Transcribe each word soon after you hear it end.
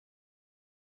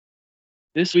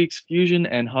This week's Fusion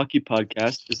and Hockey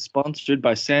podcast is sponsored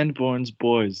by Sanborn's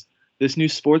Boys. This new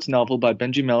sports novel by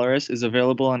Benji Melleris is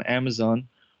available on Amazon.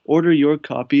 Order your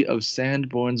copy of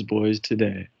Sanborn's Boys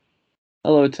today.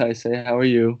 Hello, Taisei. How are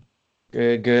you?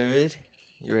 Good, good.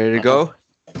 You ready to Uh,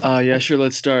 go? yeah, sure.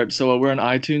 Let's start. So we're on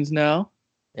iTunes now.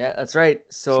 Yeah, that's right.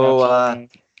 So, Snapchat.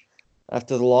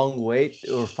 after the long wait,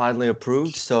 we're finally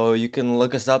approved. So you can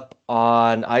look us up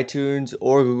on iTunes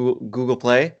or Google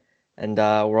Play, and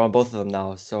we're on both of them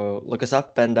now. So look us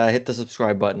up and hit the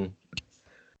subscribe button.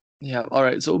 Yeah. All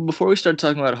right. So before we start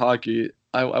talking about hockey,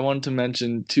 I wanted to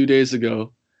mention 2 days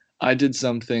ago, I did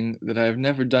something that I have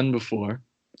never done before,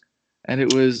 and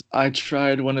it was I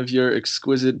tried one of your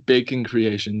exquisite baking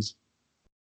creations.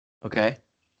 Okay.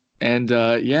 And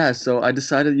yeah, so I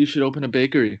decided you should open a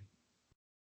bakery.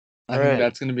 I All think right.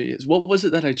 that's gonna be. What was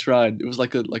it that I tried? It was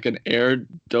like an air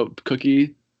dope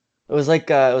cookie It was like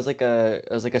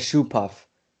a shoe puff.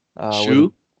 With a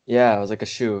shoe Yeah, it was like a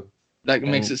shoe. that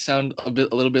makes And it sound a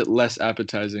little bit less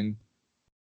appetizing.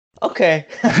 okay.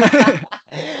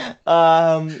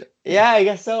 Yeah, I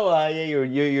guess so. Yeah,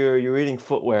 you're reading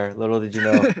footwear. Little did you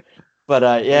know.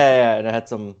 But yeah, and it had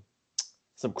some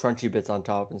crunchy bits on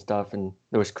top and stuff, and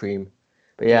there was cream.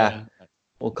 But yeah, Yeah.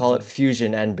 we'll call it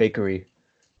fusion and bakery.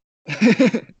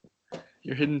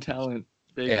 Your hidden talent,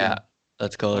 Yeah, baking.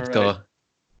 let's go, All let's right. go. Okay.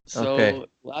 So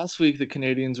last week the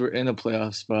Canadians were in a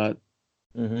playoff spot.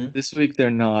 Mm-hmm. This week they're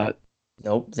not.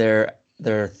 Nope, they're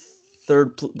the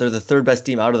third best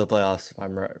team out of the playoffs, if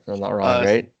I'm right, if I'm not wrong, Uh,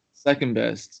 right? Second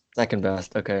best. Second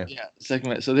best. Okay. Yeah, second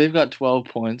best. So they've got 12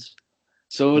 points.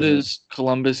 So Mm-hmm. does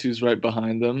Columbus, who's right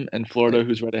behind them, and Florida,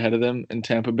 who's right ahead of them, and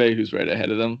Tampa Bay, who's right ahead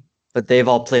of them. But they've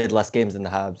all played less games than the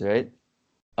Habs, right?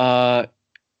 Uh,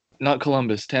 Not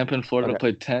Columbus. Tampa and Florida Okay.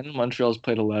 played 10. Montreal's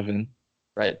played 11.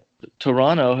 Right.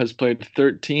 Toronto has played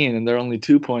 13, and they're only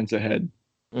 2 points ahead.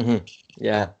 Mm-hmm.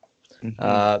 Yeah. Hmm.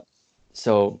 Uh,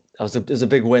 so it was a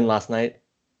big win last night.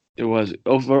 It was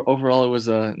overall. It was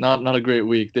not a great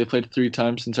week. They played 3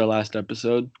 times since our last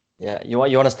episode. Yeah. You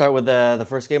want to start with the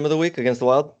first game of the week against the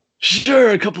Wild? Sure,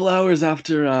 a couple hours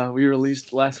after we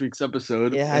released last week's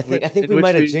episode, Yeah, I think we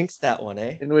might have jinxed that one,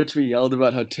 eh? in which we yelled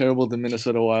about how terrible the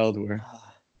Minnesota Wild were.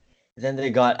 Then they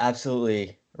got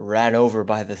absolutely ran over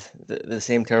by the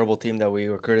same terrible team that we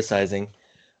were criticizing.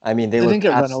 I mean, they They didn't looked get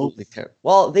run over. absolutely terrible.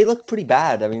 Well, they looked pretty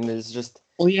bad. I mean, there's just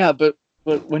Well, yeah, but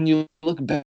when you look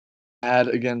bad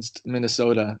against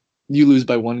Minnesota, you lose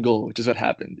by 1 goal, which is what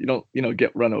happened. You don't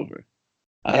get run over.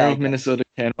 I don't yeah, know I if guess. Minnesota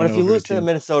can But run if you over a lose to team.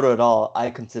 Minnesota at all, I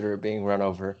consider it being run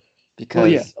over Well,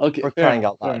 yeah, because okay, we're fair crying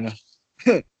out fair loud. enough.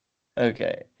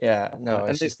 Okay, yeah, no, And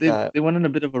it's they, just they they went on a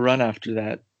bit of a run after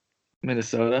that,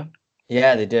 Minnesota.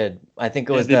 yeah, they did. I think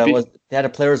it Yeah, was they beat. they had a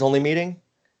players only meeting.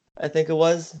 I think it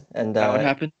was, That would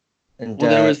happen. and Well,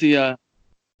 there was the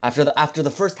after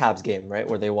the first Habs game, right,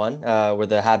 where they won, where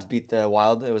the Habs beat the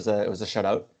Wild, it was a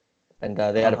shutout, and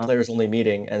they had a uh-huh, players only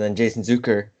meeting, and then Jason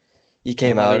Zucker, he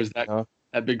came there out, was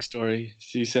that big story.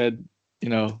 She said, you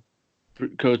know,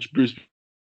 Coach Bruce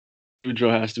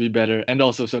Boudreau has to be better, and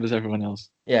also so does everyone else.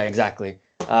 yeah, exactly,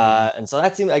 Mhm. and so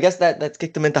that seemed, I guess that's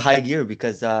kicked them into high gear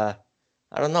because I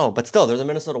don't know, but still, there's a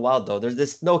Minnesota Wild though.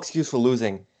 There's no excuse for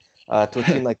losing to a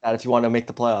team like that if you want to make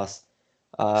the playoffs.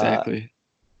 Uh, Exactly.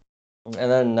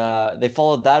 and then they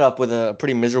followed that up with a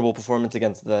pretty miserable performance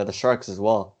against the Sharks as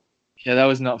well. Yeah, that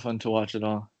was not fun to watch at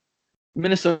all.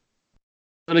 Minnesota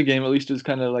game at least was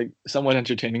kind of like somewhat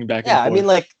entertaining back and Yeah, I mean,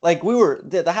 forth. like we were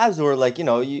the Habs were like,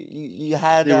 you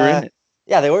had They were in it.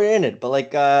 yeah, they were in it, but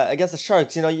like against the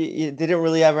Sharks, they didn't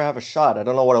really ever have a shot. I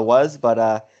don't know what it was,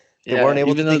 but they Yeah, weren't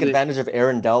able to even though take they advantage of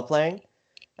Aaron Dell playing,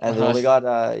 and they uh, only got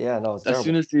yeah, no, it's terrible.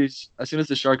 as soon as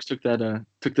the Sharks took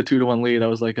the 2-1 lead, I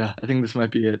was like, I think this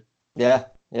might be it. Yeah,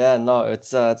 yeah, no,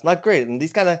 it's not great. And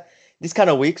these kind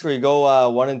of weeks where you go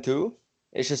 1-2,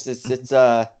 it's just it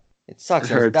It sucks,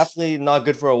 and it's hurts. definitely not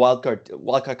good for a wild card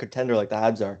contender like the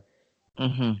Habs are.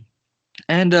 Hmm.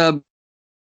 And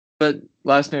but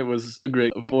last night was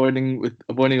great, avoiding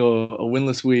a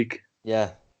winless week,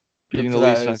 Yeah, good beating for the that.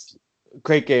 Leafs It five. was a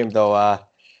great game though.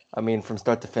 I mean, from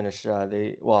start to finish,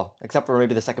 except for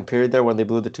maybe the second period there when they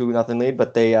blew the 2-0 lead,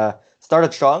 but they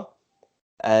started strong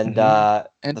and Mm-hmm.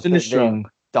 And finished they strong.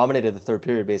 dominated the third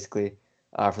period basically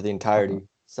for the Uh-huh. entirety.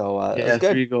 So it was Yeah,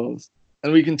 good. 3 goals.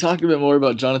 And we can talk a bit more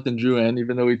about Jonathan Drouin,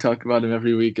 even though we talk about him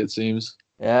every week, it seems.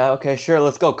 Yeah, okay, sure.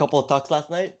 Let's go. Couple of talks last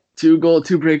night. Two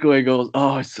breakaway goals.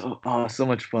 So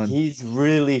much fun. He's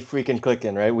really freaking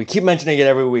clicking, right? We keep mentioning it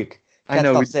every week. I Can't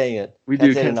know stop saying it. we Can't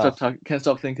do. say it enough. Can't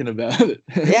stop thinking about it.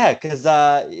 Yeah, because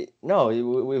no,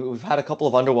 we've had a couple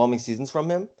of underwhelming seasons from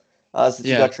him since he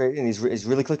Yeah, got traded, and he's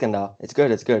really clicking now. It's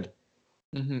good. It's good.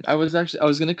 I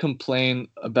was gonna complain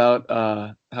about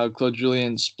how Claude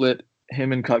Julien split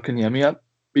him and Kotkaniemi up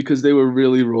because they were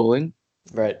really rolling.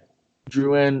 Right.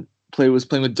 Drouin was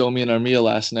playing with Domi and Armia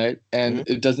last night, Hmm. and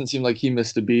it doesn't seem like he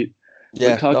missed a beat. But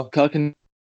Yeah. No. Kotkaniemi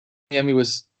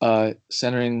was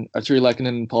centering Arturi Lehkonen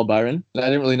and Paul Byron, and I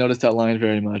didn't really notice that line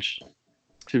very much,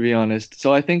 to be honest.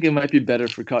 So I think it might be better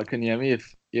for Kotkaniemi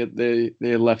if they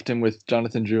had left him with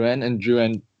Jonathan Drouin, and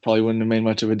Drouin probably wouldn't have made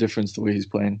much of a difference the way he's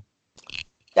playing.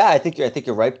 Yeah, I think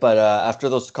you're right. But after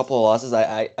those couple of losses,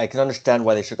 I can understand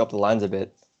why they shook up the lines a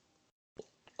bit.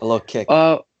 A little kick.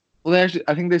 Uh, well,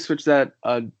 I think they switched that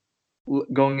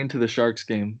going into the Sharks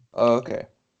game. Oh, okay.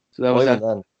 So that Well, was even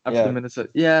then, after the yeah. Minnesota.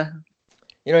 Yeah,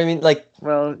 You know what I mean? Like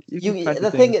well, you can you, find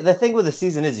the things. the thing with the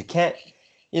season is you can't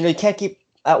keep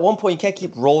at one point you can't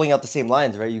keep rolling out the same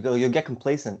lines, right? You'll get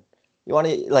complacent. You want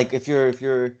to like if your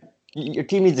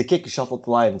team needs a kick, you shuffle the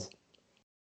lines.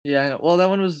 Yeah, I know. Well, that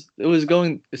one it was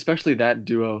going, especially that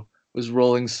duo was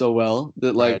rolling so well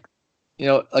that Right.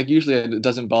 like, like usually it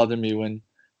doesn't bother me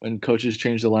when coaches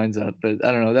change the lines up, but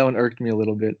I don't know, that one irked me a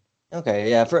little bit. Okay.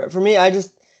 Yeah. For me, I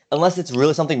just unless it's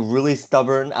really something really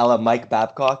stubborn, a la Mike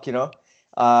Babcock, Yeah,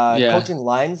 coaching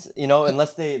lines,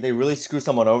 unless they really screw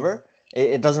someone over,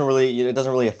 it doesn't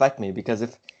really affect me because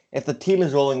if the team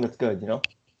is rolling, that's good,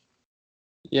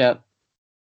 yeah,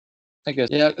 I guess.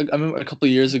 Yeah, I remember a couple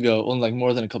of years ago, well, like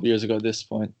more than a couple of years ago at this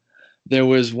point, there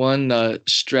was one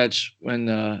stretch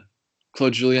when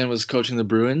Claude Julien was coaching the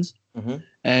Bruins, Mm-hmm.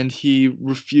 and he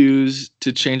refused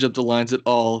to change up the lines at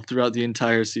all throughout the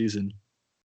entire season.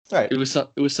 Right. It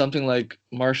was something like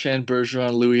Marchand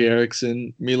Bergeron, Louis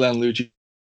Eriksson, Milan Lucic,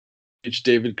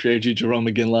 David Krejci, Jerome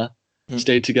McGinley Mhm.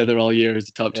 stayed together all year as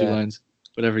the top two Yeah. lines,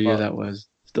 whatever year Well, that was.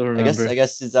 Still I remember.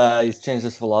 guess he's changed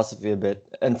his philosophy a bit,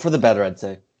 and for the better, I'd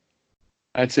say.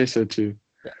 I'd say so too.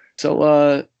 Yeah.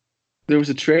 So there was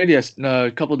a trade no,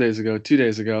 a couple days ago, 2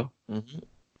 days ago. Hmm.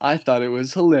 I thought it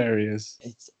was hilarious.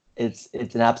 It's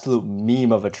an absolute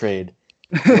meme of a trade.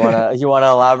 You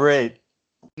wanna elaborate?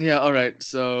 Yeah, all right.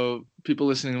 So people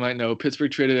listening might know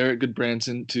Pittsburgh traded Eric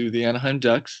Goodbranson to the Anaheim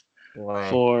Ducks Wow.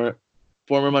 for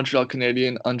former Montreal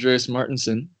Canadian Andreas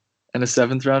Martinson and a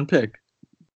seventh round pick.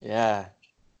 Yeah.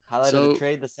 Highlight of the So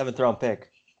trade, the seventh round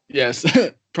pick. yes,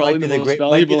 probably the most Might be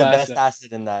valuable the best asset.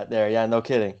 asset in that there. Yeah, no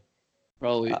kidding.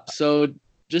 Probably. Uh, So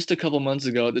just a couple months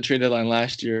ago at the trade deadline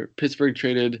last year, Pittsburgh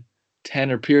traded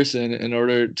Tanner Pearson in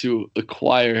order to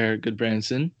acquire Eric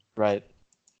Goodbranson. right.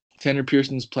 Tanner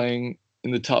Pearson's playing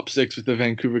in the top six with the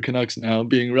Vancouver Canucks now,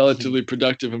 being relatively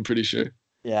productive, I'm pretty sure.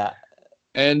 Yeah.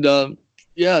 And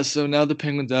yeah, so now the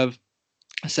Penguins have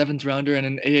a seventh rounder and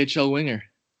an AHL winger.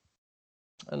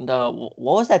 And what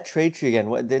was that trade tree again?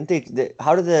 What didn't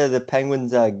how did the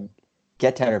Penguins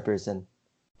get Tanner Pearson?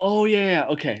 Oh yeah,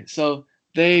 okay.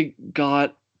 They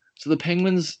got so the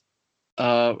Penguins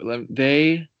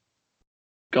they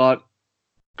got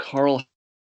Carl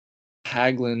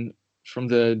Hagelin from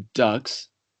the Ducks,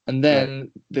 and Right.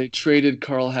 then they traded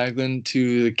Carl Hagelin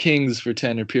to the Kings for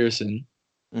Tanner Pearson,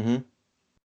 Mm-hmm.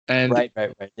 and Right.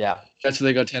 Yeah. that's how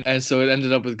they got Tanner. And so it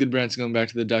ended up with Goodbranson going back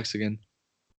to the Ducks again.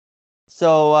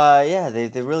 So yeah,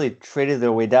 they really traded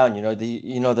their way down.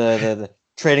 The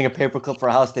trading a paperclip for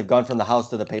a house. They've gone from the house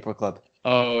to the paperclip.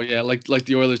 Oh yeah, like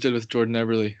the Oilers did with Jordan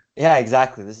Eberle. Yeah,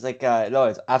 exactly. This is like no,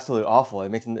 it's absolutely awful. It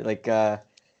makes them like But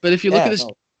yeah, no.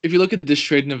 if you look at this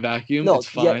trade in a vacuum, No,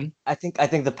 it's yeah, fine. I think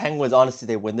the Penguins honestly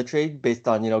they win the trade based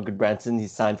on, Goodbranson.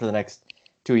 He's signed for the next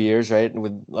 2 years, right?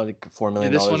 With like $4 Yeah,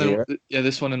 million dollars a year.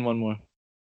 this one and one more.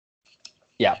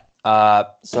 Yeah.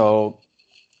 So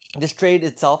this trade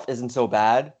itself isn't so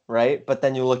bad, right? But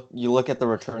then you look at the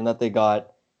return that they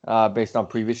got based on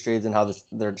previous trades and how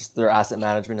their asset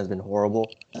management has been horrible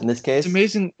in this It's case.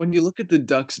 amazing when you look at the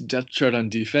Ducks depth chart on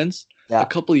defense. A Yeah.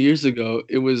 couple years ago,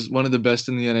 it was one of the best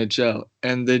in the NHL,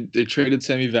 and they traded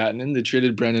Sami Vatanen, they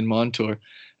traded Brandon Montour,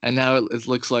 and now it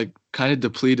looks like kind of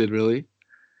depleted, really.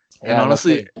 And Yeah, no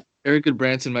honestly, kidding. Eric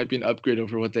Goodbranson might be an upgrade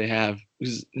over what they have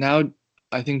because now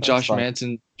I think That's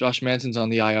fun. Josh Manson's on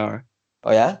the IR,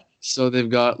 Oh yeah? so they've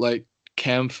got like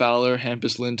Cam Fowler,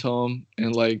 Hampus Lindholm,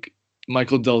 and like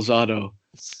Michael Delzato,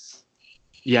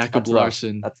 Jakob That's rough.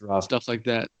 Larson, That's rough. stuff like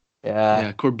that. Yeah.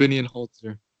 Yeah, Corbinian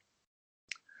Holzer.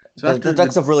 So The after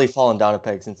Ducks have really fallen down a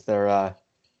peg since their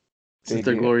since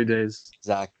their glory days.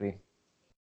 exactly.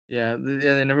 Yeah,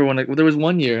 they never won. Well, there was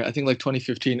one year, I think like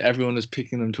 2015, everyone was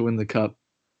picking them to win the cup.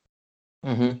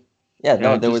 Mm-hmm. Yeah, Yeah,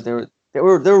 no, they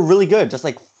were really good, just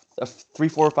like 3,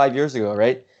 4, 5 years ago,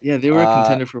 right? yeah, they were a Uh,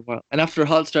 contender for a while. And after a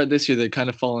hot start this year, they kind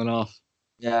of fallen off.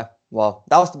 yeah. Well,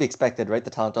 that was to be expected, right? The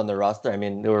talent on their roster. I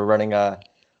mean, they were running a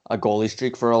goalie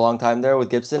streak for a long time there with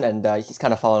Gibson, and he's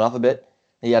kind of fallen off a bit.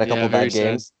 He had a couple Yeah, very bad sad.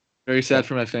 games. Very But sad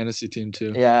for my fantasy team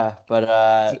too. yeah, but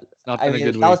It's not I been a mean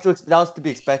good week. that was to be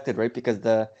expected, right? Because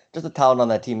the talent on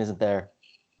that team isn't there.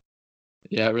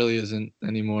 Yeah, it really isn't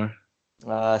anymore.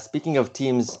 Speaking of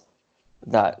teams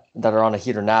that are on a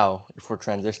heater now, if we're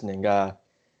transitioning,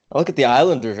 look at the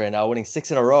Islanders right now, winning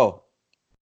 6 in a row.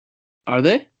 Are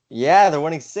they? Yeah, they're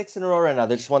winning 6 in a row right now.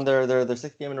 They just won their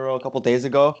sixth game in a row a couple days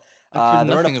ago. I've heard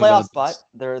They're in a nothing playoff about spot.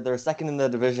 this. They're second in the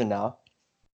division now.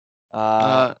 Uh,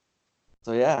 Uh,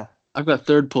 so yeah. I've got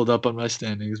third pulled up on my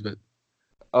standings, but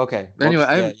Okay. anyway,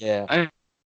 Whoops. Yeah, yeah.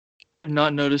 I've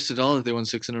not noticed at all that they won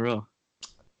 6 in a row.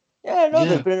 Yeah, no,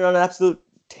 they've Yeah, been on an absolute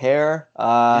tear.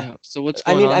 yeah. So what's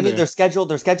going I on mean, there?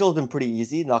 their schedule's been pretty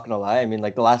easy. Not gonna lie. I mean,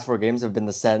 like the last 4 games have been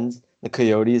the Sens, the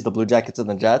Coyotes, the Blue Jackets, and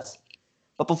the Jets.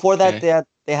 But before that, Okay.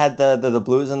 they had the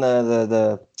Blues and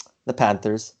the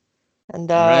Panthers. And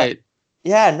All right.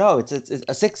 yeah, no, it's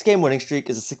a 6 game winning streak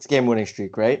is a 6 game winning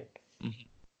streak, right? Mhm.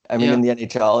 I mean, Yeah. in the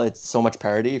NHL, it's so much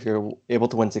parity. If you're able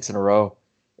to win 6 in a row,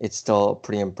 it's still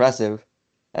pretty impressive.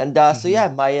 And so Mhm. yeah,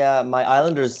 my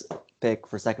Islanders pick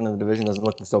for second in the division doesn't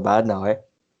look so bad now, eh?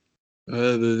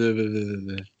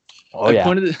 Oh I yeah.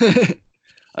 pointed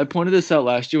I pointed this out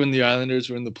last year when the Islanders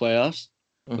were in the playoffs,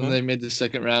 when Mm-hmm. they made the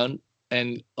second round,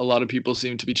 and a lot of people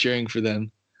seemed to be cheering for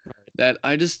them. That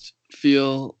I just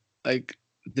feel like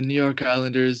the New York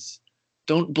Islanders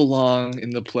don't belong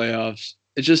in the playoffs.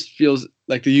 It just feels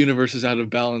like the universe is out of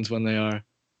balance when they are.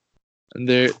 And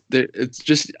they're it's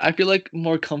just I feel like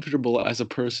more comfortable as a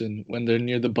person when they're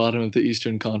near the bottom of the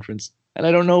Eastern Conference. And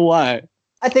I don't know why.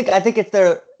 I think it's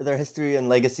their history and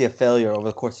legacy of failure over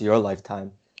the course of your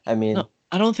lifetime. I mean, No,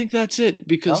 I don't think that's it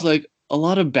because no? like a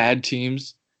lot of bad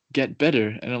teams get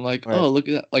better and I'm like, Right. "Oh, look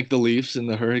at that, like the Leafs and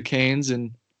the Hurricanes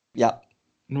Yeah.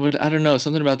 and what I don't know,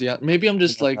 something about the maybe I'm Something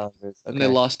just about the like Islanders. when they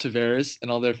Okay. lost Tavares and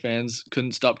all their fans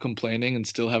couldn't stop complaining and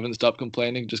still haven't stopped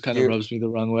complaining, just kind of You rubs me the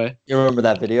wrong way. you remember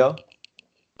that video? The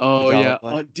Oh drama yeah.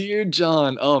 boy? Oh, dear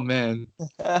John. Oh man.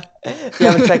 If you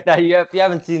haven't checked that, if you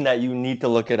haven't seen that, you need to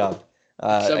look it up.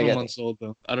 It's seven Again, months old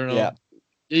though. I don't yeah. know.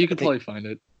 Yeah, you I could think probably find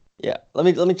it. yeah. Let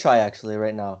me try actually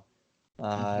right now.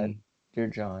 Uh, Hmm. Dear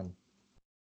John.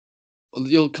 Well,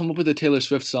 you'll come up with a Taylor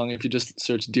Swift song if you just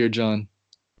search "Dear John."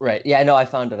 Right. Yeah, no, I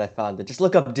found it. I found it. Just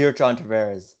look up Dear John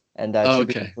Tavares, and it Oh, should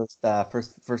be the okay.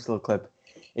 first little clip.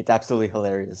 It's absolutely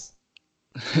hilarious.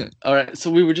 All right. So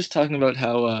we were just talking about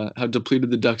how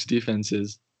depleted the Ducks defense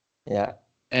is, Yeah.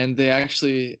 and they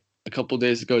actually a couple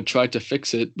days ago tried to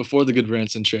fix it before the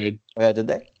Goodbranson trade Oh, yeah, did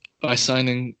they? by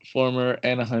signing former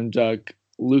Anaheim Duck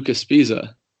Lucas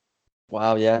Pisa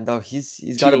Wow. Yeah. No, he's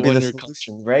got to to a be the one-year contract.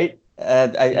 solution, right?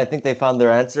 I think they found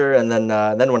their answer, and then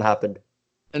what happened?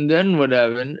 And then what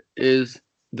happened is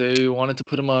they wanted to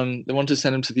put him on. They wanted to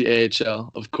send him to the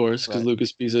AHL, of course, because Right.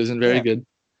 Lucas Pisa isn't very Yeah. good.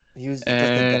 He was just a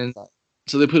depth And side.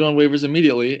 so they put on waivers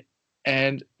immediately.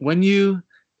 And when you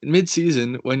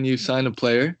mid-season, when you sign a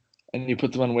player and you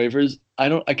put them on waivers, I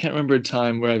can't remember a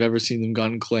time where I've ever seen them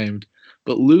gotten claimed.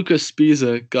 But Lucas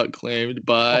Pisa got claimed Of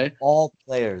by all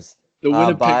players, the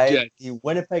Winnipeg by the Jets,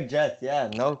 Winnipeg Jets. Yeah,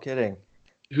 no kidding.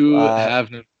 who Uh,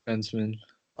 have no defenseman.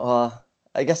 uh,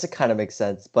 I guess it kind of makes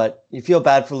sense, but you feel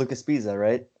bad for Lucas Pisa,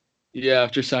 right? Yeah,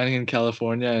 after signing in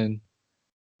California and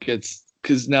gets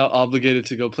because now obligated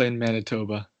to go play in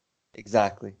Manitoba,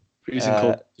 Exactly. freezing Uh,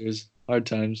 cold winters, hard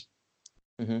times.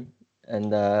 hmm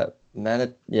And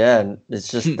man, yeah, it's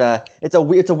just it's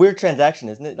a weird transaction,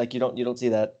 isn't it? Like you don't see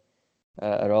that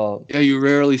at all. Yeah, you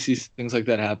rarely see things like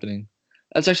that happening.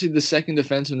 That's actually the second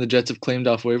defenseman the Jets have claimed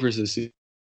off waivers this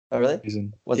Oh, really?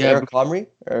 season. Was it Yeah, Eric Comrie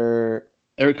or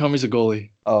Eric Comrie's a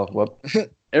goalie. oh, whoop.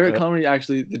 Eric Really? Comrie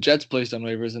actually, the Jets placed on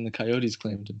waivers and the Coyotes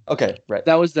claimed him. Okay, right.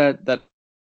 That was that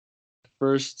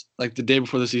first like the day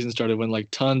before the season started when like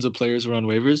tons of players were on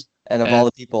waivers And of all and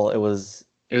the people, it was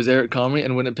it was Eric Comrie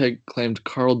and Winnipeg claimed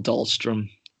Carl Dahlstrom.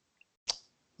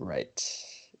 right.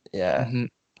 Yeah. Hmm. I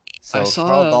So Carl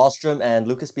saw Dahlstrom and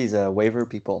Lucas Pisa, waiver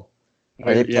people.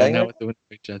 Are they yeah playing now right with now? the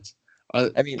Winnipeg Jets.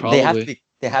 I mean, Probably.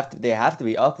 they have to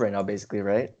be up right now, basically,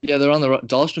 right? Yeah, they're on the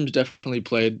Dahlstrom's definitely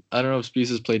played. I don't know if Spies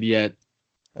has played yet.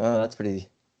 Oh, that's pretty.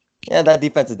 Yeah, that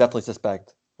defense is definitely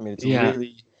suspect. I mean, it's Yeah,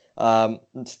 really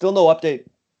still no update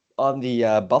on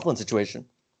the Buffalo situation.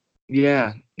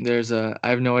 yeah. There's a. I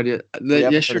have no idea. We That haven't heard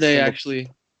a yesterday single. actually.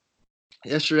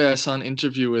 Yesterday I saw an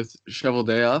interview with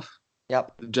Cheveldayoff,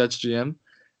 Yep. the Jets GM,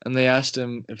 and they asked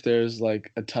him if there's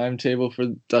like a timetable for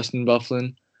Dustin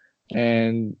Byfuglien,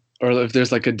 and or if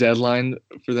there's like a deadline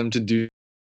for them to do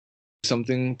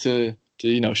something to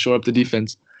shore up the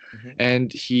defense, Hmm.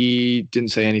 and he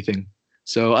didn't say anything.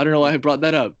 So I don't know why I brought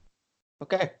that up.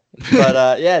 Okay.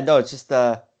 But yeah, no, it's just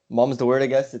mom's the word, I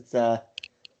guess. It's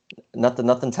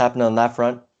Nothing's happening on that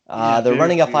front. Yeah, They're very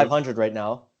running at weird. 500 right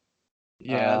now.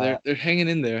 Yeah, Uh, they're hanging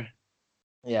in there.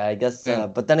 yeah, I guess.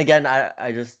 And But then again,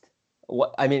 I just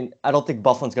what I mean, I don't think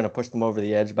Bufflin's gonna push them over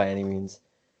the edge by any means.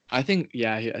 I think,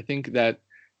 yeah, I think that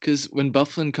because when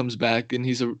Bufflin comes back and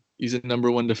he's a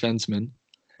number one defenseman,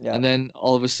 Yeah, and then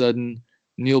all of a sudden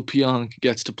Neil Pionk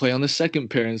gets to play on the second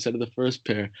pair instead of the first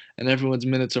pair, and everyone's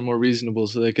minutes are more reasonable,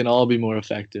 so they can all be more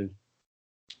effective.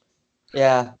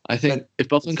 yeah, I think but if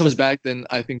Bufflin it's comes just back, then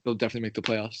I think they'll definitely make the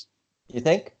playoffs. you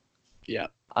think? Yeah,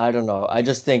 I don't know. I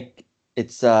just think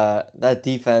it's that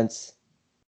defense.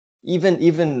 Even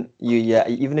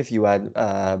if you add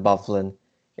Bufflin,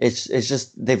 it's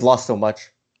just they've lost so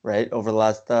much, right, over the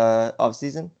last off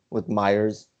season with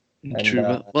Myers and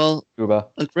true. Well, Truba.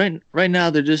 like right now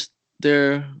they're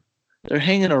they're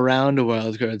hanging around a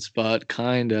wild card spot,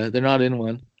 kinda. They're not in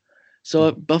one.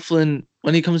 So Mhm. Bufflin,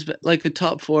 when he comes back, like the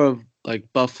top four of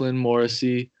like Bufflin,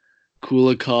 Morrissey,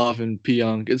 Kulikov, and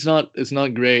Pionk, it's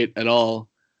not great at all,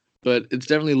 but it's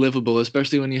definitely livable,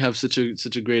 especially when you have such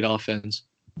a great offense.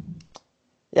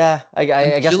 Yeah, And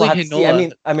I guess Philly we'll have to see.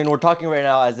 Heinola, I mean, we're talking right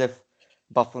now as if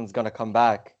Bufflin's gonna come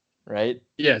back, right?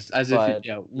 yes, as if But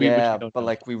yeah, which we yeah, don't but know.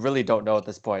 like we really don't know at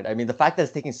this point. I mean, the fact that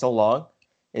it's taking so long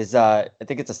is I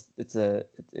think it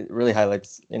really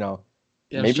highlights,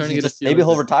 Yeah, I'm starting to get a maybe feeling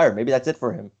he'll that retire. Maybe that's it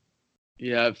for him.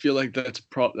 yeah, I feel like that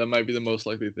might be the most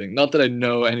likely thing. Not that I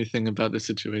know anything about the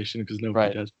situation because nobody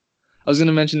Right. does. I was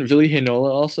gonna mention Ville Heinola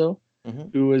also, Hmm.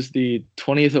 who was the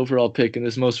 20th overall pick in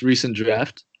this most recent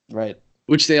draft, Right.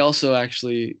 which they also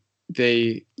actually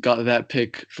they got that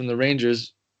pick from the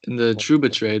Rangers in the Truba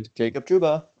trade, Jacob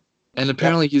Truba. and Yep.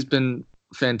 apparently he's been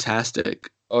fantastic.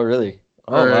 Oh, really?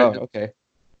 Oh, Or wow. Okay.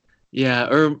 yeah,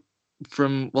 or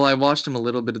from well, I watched him a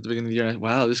little bit at the beginning of the year. And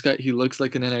wow, this guy he looks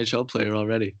like an NHL player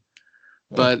already.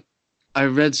 Huh. But I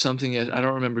read something. I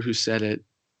don't remember who said it,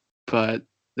 but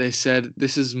they said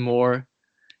this is more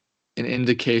an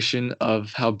indication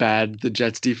of how bad the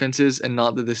Jets defense is, and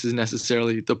not that this is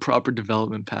necessarily the proper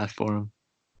development path for him.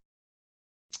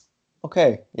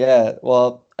 Okay. Yeah.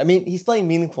 Well, I mean, he's playing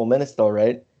meaningful minutes though,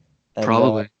 right? And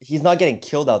Probably. he's not getting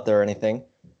killed out there or anything.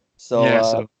 So Yeah.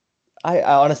 So I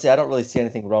honestly I don't really see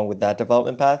anything wrong with that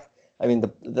development path. I mean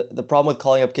the problem with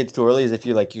calling up kids too early is if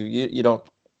you like you don't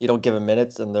give them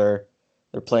minutes and they're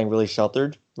playing really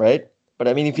sheltered, right? But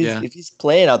I mean yeah, if he's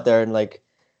playing out there and like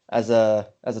as a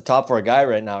top four guy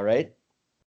right now, right?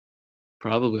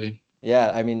 probably.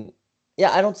 Yeah, I mean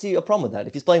yeah, I don't see a problem with that.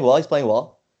 If he's playing well, he's playing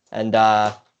well. And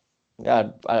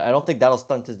yeah, I don't think that'll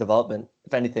stunt his development.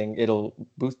 If anything, it'll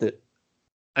boost it.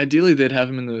 Ideally, they'd have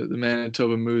him in the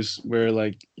Manitoba Moose, where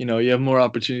like you have more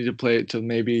opportunity to play it to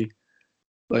maybe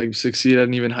like succeed at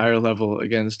an even higher level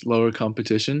against lower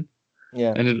competition,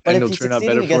 Yeah. and But if it'll he's turn out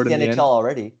succeeding better for against it the in the NHL end.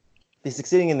 already, if he's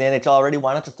succeeding in the NHL already,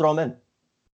 why not just throw him in?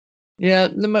 Yeah,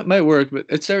 that might work,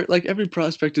 but like every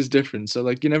prospect is different. So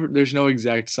like there's no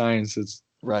exact science that's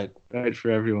Right. right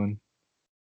for everyone.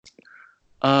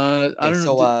 I Okay, don't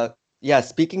know. so yeah,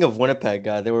 speaking of Winnipeg,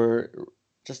 they were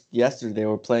just yesterday they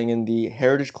were playing in the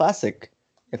Heritage Classic,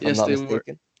 if I'm Yes, not they were,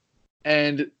 mistaken.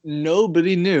 and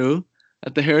nobody knew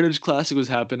that the Heritage Classic was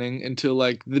happening until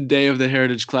like the day of the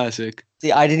Heritage Classic.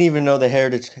 See, I didn't even know the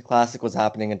Heritage Classic was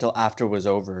happening until after it was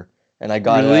over, and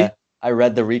Really? I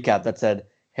read the recap that said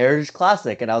Heritage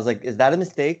Classic, and I was like, is that a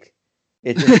mistake?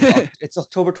 It's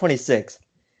October 26th.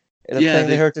 They're Yeah, playing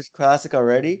the Heritage Classic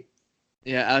already.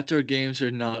 yeah, outdoor games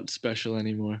are not special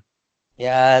anymore.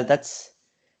 Yeah, that's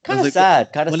I was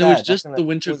like, kind of when it was sad. That's just gonna the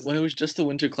winter, was when it was just the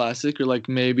Winter Classic, or like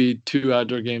maybe two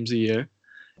outdoor games a year,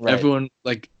 right. everyone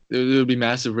like there would be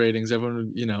massive ratings. Everyone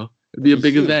would, it'd be It'd a be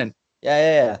big huge. event. Yeah,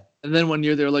 yeah, yeah. And then one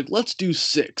year they were like, let's do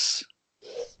six,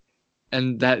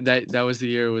 and that was the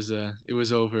year it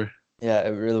was over. Yeah, it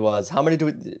really was. How many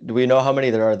do we know how many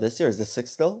there are this year? Is this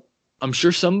six still? I'm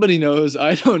sure somebody knows.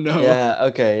 I don't know. Yeah,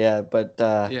 okay, yeah, but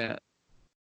Yeah,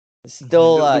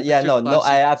 still the yeah, Winter no, I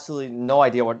Classic. absolutely no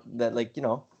idea what that like,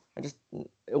 I just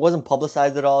it wasn't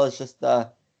publicized at all. It's just it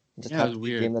just Yeah, it happened was to be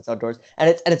a weird. game that's outdoors.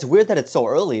 And it's weird that it's so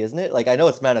early, isn't it? Like I know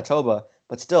it's Manitoba,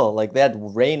 but still, like they had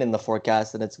rain in the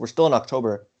forecast and it's we're still in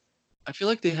October. I feel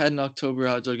like they had an October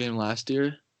outdoor game last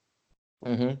year.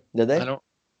 Mm-hmm. Did I they? don't.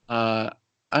 Uh,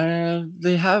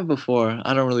 they have before.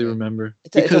 I don't really Okay. remember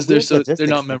It's a because weird they're logistics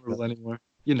not thing though. memorable anymore.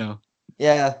 You know.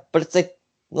 Yeah, but it's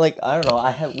like I don't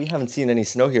know. We haven't seen any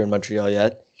snow here in Montreal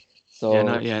yet. Yeah,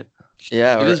 not So yet.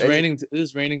 yeah, It or is raining. It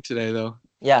is raining today though.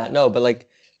 yeah, no, but like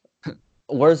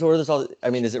where this all I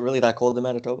mean, is it really that cold in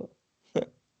Manitoba?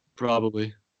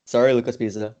 Probably. Sorry, Lucas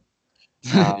Pisa.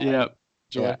 Uh Yeah. yeah.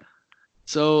 Joy.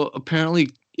 So apparently,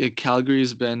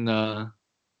 Calgary's been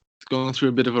going through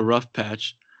a bit of a rough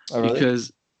patch Oh really?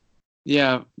 because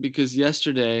Yeah, because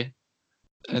yesterday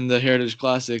in the Heritage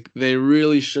Classic, they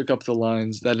really shook up the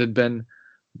lines that had been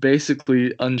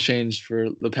basically unchanged for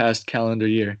the past calendar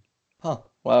year. Huh.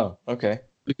 Wow. Okay.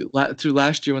 Through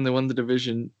last year when they won the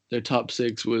division, their top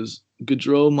six was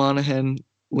Gaudreau, Monahan,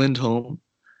 Lindholm,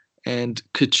 and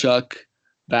Kachuk,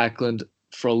 Backlund,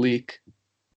 Frolik.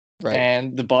 Right.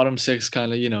 And the bottom six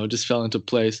kind of, just fell into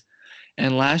place.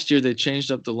 And last year they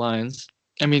changed up the lines.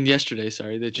 I mean, yesterday,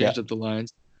 sorry, they Yeah. changed up the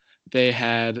lines. They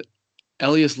had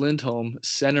Elias Lindholm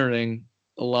centering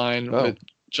a line Oh. with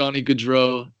Johnny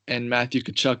Gaudreau and Matthew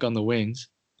Kachuk on the wings.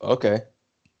 Okay.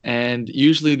 And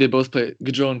usually they both play,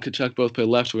 Gaudreau and Kachuk both play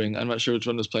left wing. I'm not sure which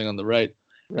one was playing on the right.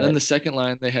 And then Right. the second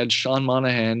line, they had Sean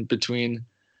Monahan between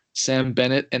Sam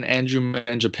Bennett and Andrew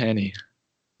Mangiapane.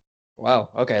 Wow.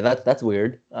 Okay. That's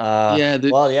weird. Yeah, they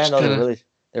Well, yeah. just No, kind of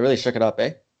they really shook it up,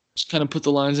 eh? put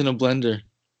the lines in a blender.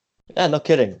 Yeah. No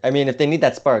kidding. I mean, if they need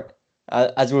that spark,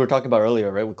 as we were talking about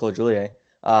earlier, right, with Claude Julien,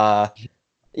 uh,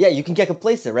 yeah, you can get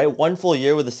complacent, right? One full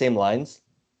year with the same lines.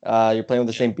 You're playing with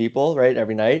the same people, right,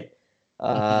 every night.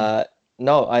 Mm-hmm. Uh,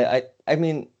 no, I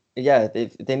mean, yeah,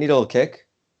 if they need a little kick,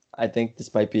 I think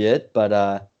this might be it.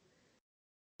 But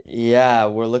yeah,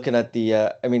 we're looking at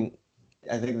the. I mean,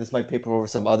 I think this might paper over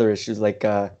some other issues like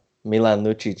Milan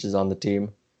Lucic is on the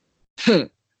team.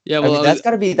 Yeah, I well, mean,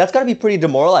 that's gotta be pretty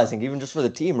demoralizing, even just for the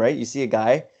team, right? You see a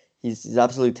guy, he's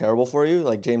absolutely terrible for you,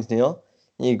 like James Neal,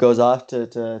 and he goes off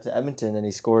to Edmonton and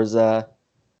he scores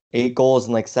 8 goals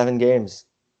in like 7 games.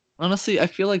 honestly, I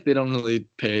feel like they don't really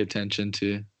pay attention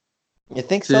You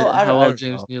think so? to how I well don't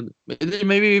James know. Neal.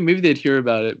 Maybe they'd hear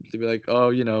about it. They'd be like,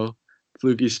 oh,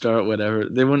 fluky start, whatever.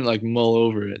 They wouldn't like mull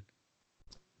over it.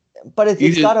 But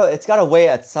Either it's gotta weigh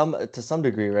at some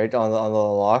degree, right? On the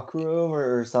locker room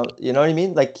or some, you know what I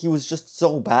mean? Like he was just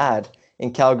so bad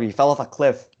in Calgary, he fell off a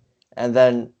cliff, and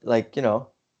then like it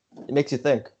makes you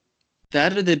think.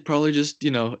 that, or they'd probably just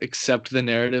accept the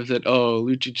narrative that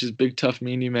Lucic is big tough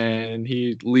meanie man and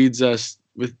he leads us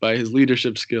with by his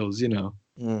leadership skills.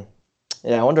 Hmm.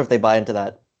 Yeah, I wonder if they buy into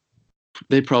that.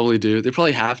 They probably do. They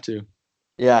probably have to.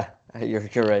 Yeah, you're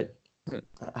right.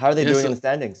 How are they Yeah, doing so in the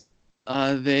standings?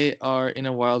 they are in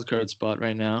a wild card spot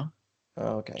right now.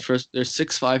 Oh, okay. First, they're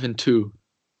 6-5-2.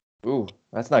 Ooh,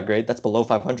 that's not great. That's below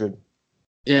 500.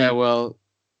 Yeah, well,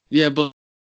 yeah, but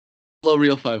below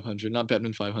real 500, not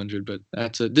Batman 500. But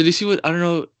that's it. Did you see what? I don't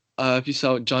know if you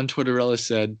saw what John Tortorella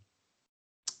said,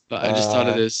 but I just thought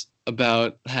of Uh, this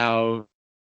about how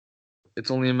it's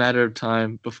only a matter of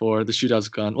time before the shootout's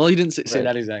gone. Well, he didn't say right.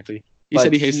 that exactly. He said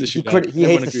But he hates the shootout. he hates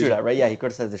Everyone the agrees with shootout, right? Yeah, he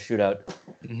criticized the shootout.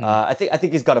 him. I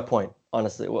think he's got a point,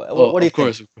 honestly. Oh, What do you of think?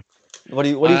 course. What do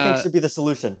you think Uh, should be the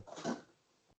solution?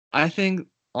 I think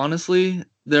honestly,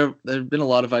 there've been a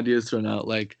lot of ideas thrown out,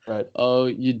 like, Right. oh,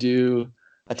 you do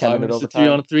A 10 five minute minutes of three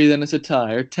overtime. on three, then it's a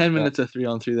tie, or ten Yeah. minutes of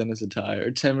 3-on-3, then it's a tie,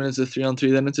 or 10 minutes of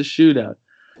 3-on-3, then it's a shootout.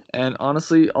 And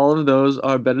honestly, all of those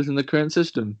are better than the current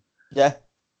system. Yeah.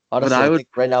 What Honestly, I I would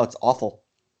think right now it's awful.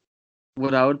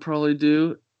 what I would probably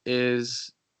do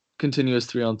is continuous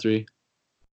 3-on-3.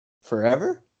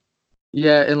 Forever?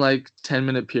 Yeah, in like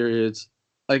 10-minute periods.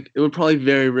 Like it would probably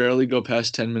very rarely go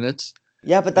past 10 minutes.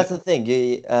 Yeah, but Uh, that's the thing.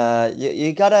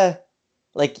 You gotta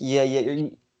like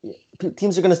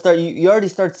teams are gonna start. You already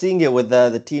start seeing it with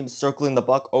the teams circling the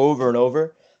puck over and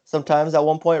over. Sometimes at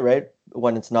one point, right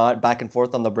when it's not back and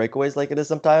forth on the breakaways like it is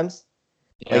sometimes.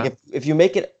 Like Yeah, if you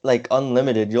make it like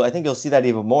unlimited, I think you'll see that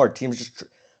even more. Teams just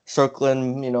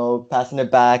circling, passing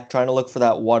it back, trying to look for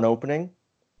that one opening.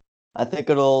 I think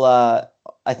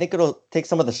it'll take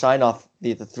some of the shine off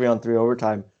the 3-on-3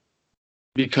 overtime.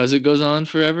 because it goes on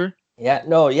forever. Yeah,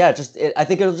 no, yeah, I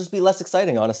think it'll just be less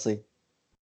exciting, honestly,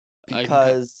 I can,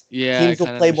 because yeah, I teams will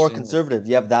kind of play more understand that conservative.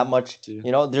 You have that much, too.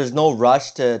 there's no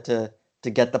rush to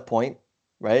get the point,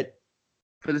 right?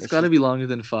 But it's It's got to just be longer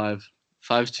than five.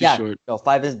 Five's too yeah, short. no,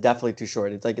 5 is definitely too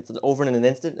short. It's like it's over in an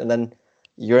instant, and then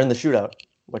you're in the shootout,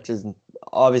 which is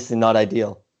obviously not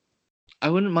ideal. I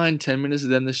wouldn't mind 10 minutes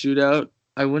then the shootout.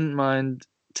 I wouldn't mind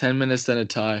 10 minutes then a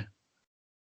tie.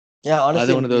 Yeah, Either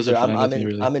honestly, one me of those are neither. fine with me,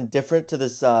 really. I'm indifferent to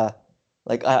this.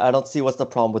 Like I don't see what's the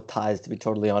problem with ties, to be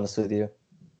totally honest with you.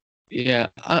 Yeah,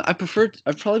 I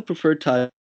probably prefer ties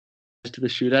to the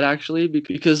shootout actually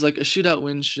because like a shootout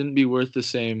win shouldn't be worth the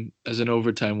same as an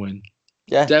overtime win.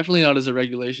 Yeah, Definitely not as a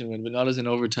regulation win, but not as an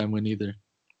overtime win either.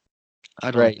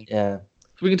 I don't right. think. Yeah,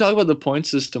 We can talk about the point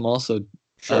system also.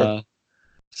 sure. Uh,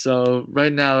 so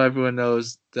right now everyone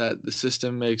knows that the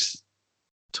system makes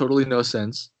totally no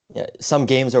sense. Yeah, some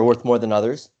games are worth more than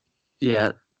others.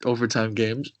 Yeah, overtime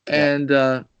games. Yeah,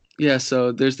 And yeah,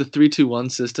 so there's the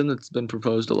 3-2-1 system that's been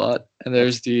proposed a lot, and yeah,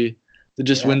 there's the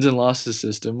just yeah. wins and losses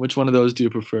system. Which one of those do you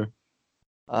prefer?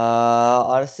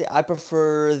 Honestly, I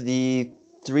prefer the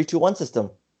 3-2-1 system.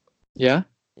 Yeah.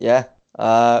 Yeah.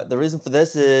 The reason for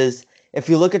this is if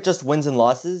you look at just wins and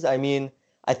losses, I mean,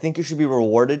 I think you should be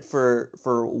rewarded for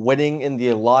winning in the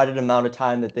allotted amount of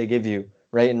time that they give you,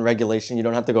 right? In regulation, you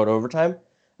don't have to go to overtime.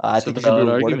 I It's a think you very should be good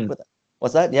rewarded argument. with that.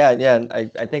 What's that? Yeah, yeah.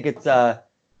 I think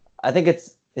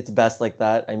it's best like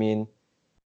that. I mean,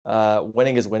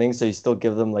 winning is winning, so you still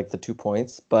give them like the 2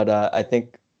 points, but I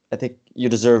think you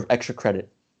deserve extra credit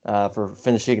for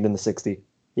finishing it in the 60.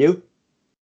 You?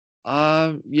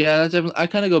 Yeah, that's definitely. I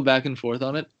kind of go back and forth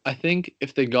on it. I think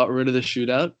if they got rid of the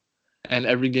shootout and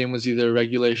every game was either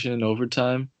regulation and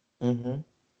overtime, Mm-hmm.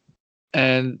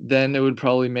 and then it would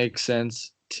probably make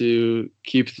sense to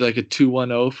keep like a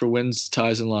 2-1-0 for wins,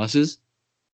 ties, and losses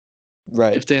if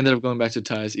Right. they ended up going back to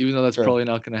ties, even though that's Sure. probably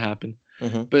not going to happen.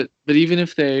 Mm-hmm. But even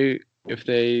if they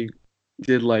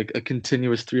did like a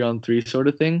continuous 3-on-3 sort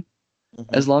of thing,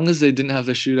 Mm-hmm. as long as they didn't have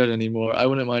the shootout anymore, I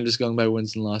wouldn't mind just going by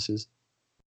wins and losses.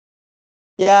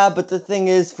 Yeah, but the thing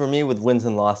is, for me, with wins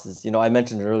and losses, I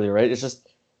mentioned it earlier, right? It's just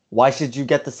why should you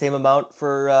get the same amount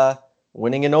for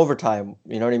winning in overtime?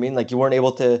 You know what I mean? Like you weren't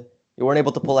able to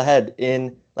pull ahead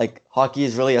in like hockey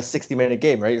is really a 60-minute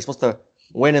game, right? You're supposed to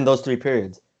win in those 3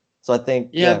 periods. So I think,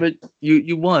 Yeah, yeah, but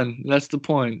you won. That's the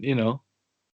point, you know.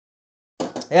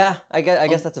 yeah, I guess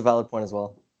Al- that's a valid point as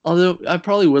well. Although I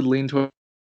probably would lean towards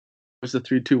the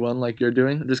 3-2-1 like you're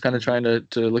doing, just kind of Mhm. trying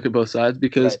to look at both sides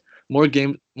because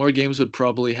Right. more games would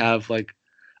probably have like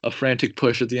a frantic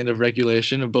push at the end of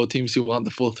regulation of both teams who want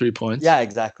the full 3 points. Yeah,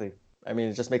 exactly. I mean,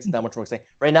 it just makes it that much more exciting.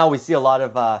 Right now, we see a lot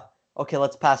of okay,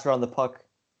 let's pass around the puck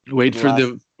for Wait the for last.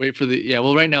 the wait for the yeah.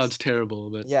 Well, right now it's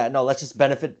terrible, but Yeah, no, let's just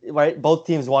benefit. Right, both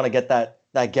teams want to get that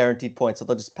guaranteed point, so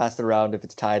they'll just pass it around if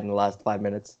it's tied in the last 5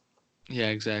 minutes. yeah,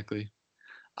 exactly.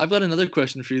 I've got another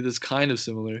question for you that's kind of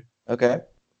similar. Okay.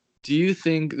 Do you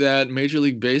think that Major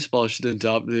League Baseball should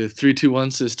adopt the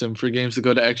 3-2-1 system for games that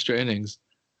go to extra innings?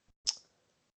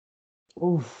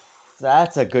 Oof,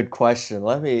 that's a good question.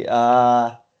 Let me.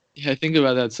 Yeah, I think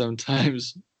about that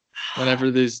sometimes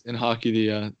whenever there's in hockey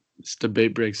this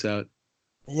debate breaks out.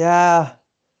 Yeah,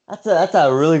 that's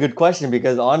a really good question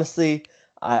because honestly,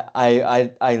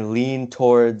 I lean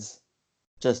towards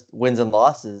just wins and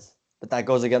losses, but that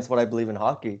goes against what I believe in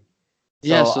hockey.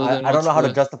 Yeah, So so then I don't what's know how to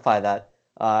the justify that.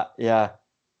 Yeah.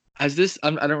 has this I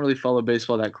don't really follow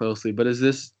baseball that closely, but has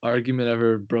this argument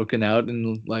ever broken out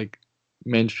in like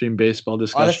mainstream baseball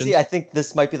Honestly, discussions? I think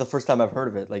this might be the first time I've heard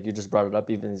of it. Like you just brought it up,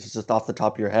 even it's just off the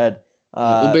top of your head.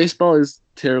 Well, Uh, baseball is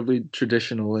terribly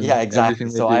traditional yeah, in exactly.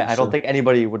 everything they So do, I don't so think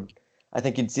anybody would. I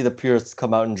think you'd see the purists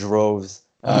come out in droves,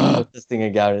 protesting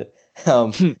about it.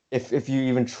 If you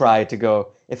even try to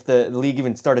go, if the league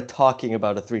even started talking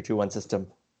about a 3-2-1 system.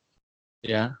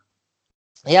 yeah.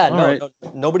 Yeah, All no, right. no,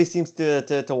 nobody seems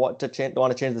to want to change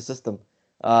the system.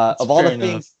 That's Of all the fair enough.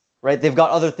 things, right? They've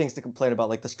got other things to complain about,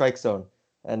 like the strike zone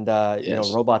and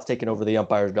Yes. robots taking over the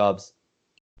umpires' jobs.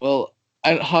 Well,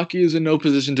 hockey is in no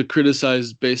position to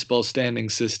criticize baseball's standing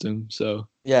system, so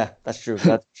Yeah, that's true.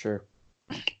 That's true.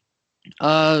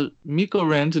 Mikko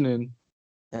Rantanen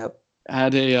Yep.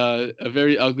 had a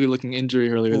very ugly looking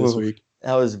injury earlier this Oof, week.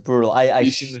 that was brutal. I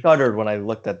You seen the shuddered when I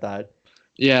looked at that.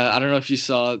 Yeah, I don't know if you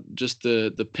saw just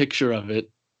the picture of it.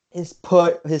 His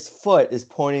foot is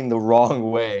pointing the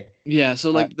wrong way. Yeah,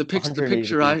 so like the picture the 180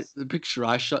 picture I degrees. the picture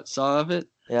I saw of it,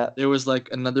 Yeah. there was like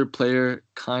another player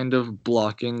kind of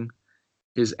blocking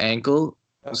his ankle.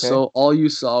 Okay. So all you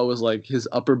saw was like his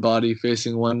upper body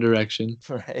facing one direction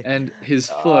Right. and his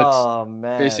foot Oh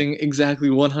man. facing exactly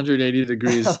 180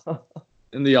 degrees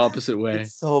in the opposite way.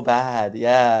 It's so bad.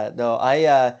 Yeah. No,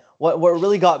 what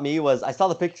really got me was I saw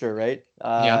the picture, right?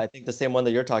 Yeah, I think the same one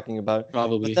that you're talking about. But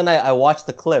probably. then I watched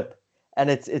the clip and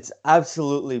it's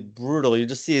absolutely brutal. You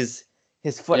just see his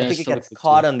foot. I Yeah, I think it saw the gets clip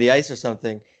caught too. on the ice or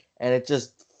something, and it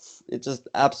just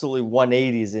absolutely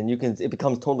 180s and it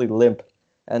becomes totally limp.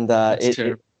 And That's it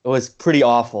terrible. was pretty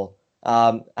awful.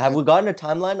 Have we gotten a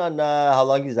timeline on how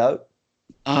long he's out?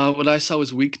 What I saw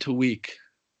was week to week.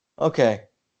 Okay.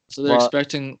 So they're Well,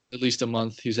 expecting at least a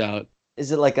month he's out.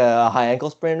 is it like a high ankle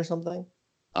sprain or something?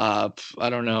 I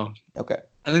don't know. Okay.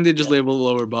 I think they just Yeah. label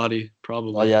lower body, Well,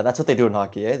 probably. yeah, that's what they do in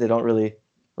hockey, eh? They don't really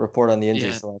report on the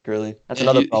injuries Yeah, so accurately. That's yeah.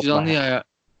 another He's problem I on the have. IR.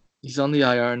 He's on the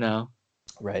IR now,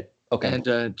 Right. Okay. and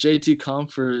JT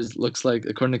Compher looks like,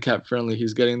 according to Cap Friendly,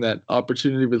 he's getting that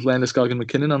opportunity with Landeskog and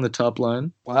McKinnon on the top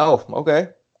line. Wow. Okay.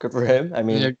 Good for him. I Yeah,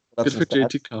 mean, put up good some for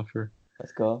JT stats. Compher.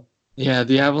 Let's go. Yeah,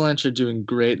 the Avalanche are doing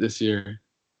great this year.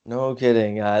 No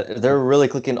kidding. They're really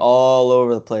clicking all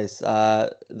over the place.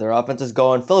 Their offense is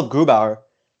going. Philip Grubauer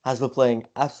has been playing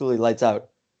absolutely lights out.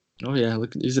 Oh yeah,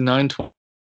 look, he's a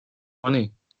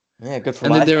 920. Yeah, good for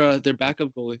And then my their backup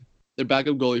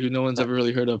goalie, who no one's ever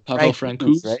really heard of, Pavel Frank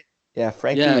Hughes, Francouz. right? Yeah,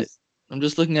 Frank Yeah, Hughes. I'm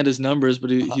just looking at his numbers,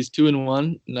 but Uh-huh. he's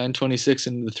 2-1, 926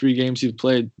 in the 3 games he's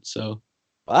played. So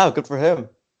Wow, good for him.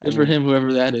 I good for mean, him,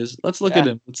 whoever that is. Let's look at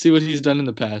yeah, him. Let's see what he's done in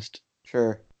the past.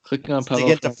 sure. Clicking on Let's dig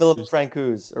Pavel into Philip Francouz.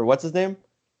 Francouz, or what's his name?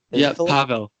 Is it Yeah, Philip?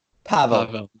 Pavel. Pavel.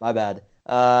 Pavel. My bad.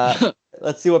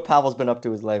 Let's see what Pavel's been up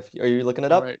to his life. Are you looking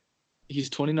it All up? right. He's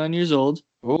 29 years old,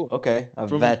 Ooh, okay. A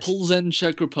from vet. Plzeň,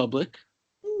 Czech Republic,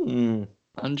 Hmm.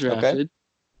 Okay. undrafted.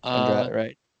 Andra, Uh,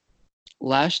 right.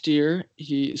 Last year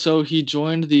he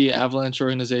joined the Avalanche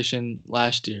organization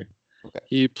last year. Okay.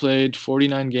 He played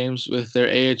 49 games with their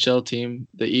AHL team,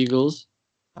 the Eagles.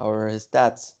 How are his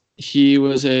stats? He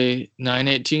was a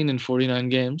 918 in 49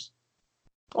 games.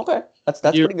 Okay. That's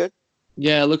Year, pretty good.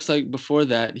 yeah, it looks like before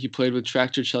that he played with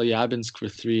Traktor Chelyabinsk for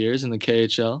 3 years in the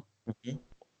KHL. Mhm.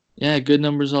 Yeah, good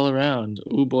numbers all around.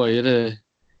 Oh boy,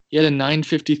 he had a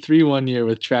 953 1 year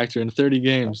with Traktor in 30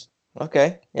 games.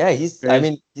 Okay. Yeah, I Crazy.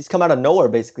 mean, he's come out of nowhere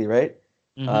basically, right?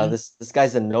 Mm-hmm. This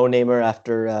guy's a no-namer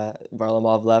after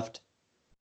Varlamov left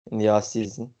in the off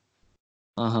season.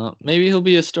 Uh-huh. Maybe he'll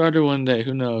be a starter one day.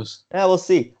 Who knows? Yeah, we'll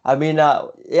see. I mean,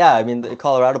 yeah, I mean,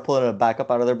 Colorado pulling a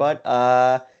backup out of their butt.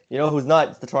 You know who's not?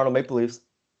 It's the Toronto Maple Leafs.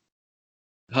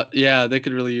 Yeah, they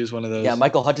could really use one of Yeah, those.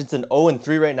 Michael Hutchinson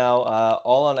 0-3 right now.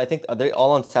 All on, I think, are they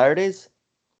all on Saturdays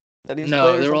that he's played No,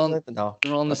 or they're something all like that? No.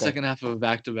 they're all in the Okay. second half of a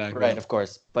back-to-back, Right, though. of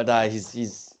course. But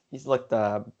he's looked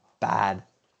bad.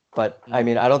 But I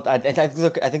mean, Mhm.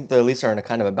 I think the Leafs are in a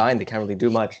kind of a bind. They can't really do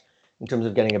much in terms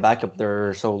of getting a backup.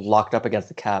 They're so locked up against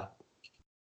the cap.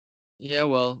 Yeah,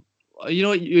 well, you know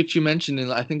what you mentioned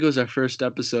in, I think it was our first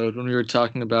episode when we were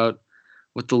talking about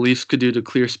what the Leafs could do to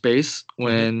clear space Hmm.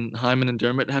 when Hyman and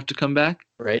Dermott have to come back.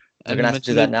 Right. They're And gonna you have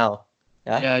to do mentioned that that, now.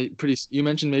 Yeah. yeah, you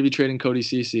mentioned maybe trading Cody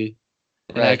Ceci.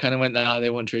 And I Right. kind of went, nah, they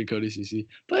won't trade Cody Ceci.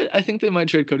 But I think they might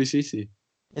trade Cody Ceci.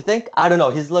 You think? I don't know.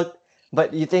 He's looked,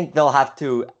 but you think they'll have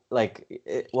to like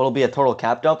will it be a total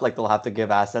cap dump? Like they'll have to give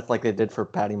assets like they did for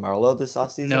Patty Marlowe this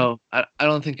offseason? No, I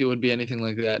don't think it would be anything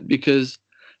like that because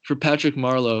for Patrick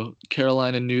Marleau,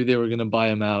 Carolina knew they were going to buy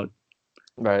him out.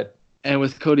 Right. And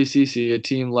with Cody Ceci, a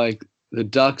team like the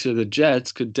Ducks or the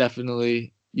Jets could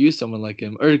definitely use someone like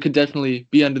him, or it could definitely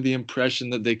be under the impression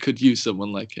that they could use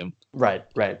someone like him. Right.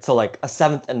 Right. So like a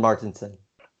seventh and Martinson,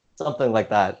 something like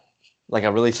that, like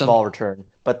a really Some, small return,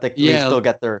 but the Leafs yeah, still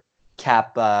get their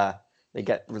cap. They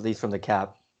get released from the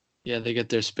cap. yeah, they get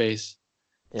their space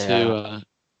to, Yeah.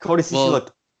 Cody Ceci well,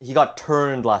 looked. He got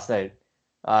turned last night.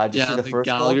 Did you see yeah, the the first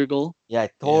goal? Gallagher goal. Yeah, Yeah.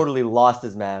 totally lost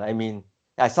his man. I mean,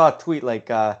 I saw a tweet like,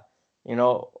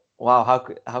 wow, how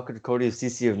could Cody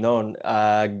Ceci have known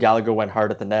Gallagher went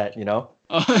hard at the net? You know,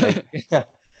 like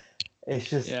it's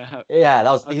just Yeah, yeah,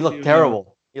 how he could he looked have known?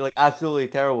 terrible. He looked absolutely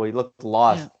terrible. He looked Yeah.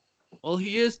 lost. Well,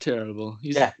 he is terrible.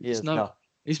 Yeah, he He's is. not. No.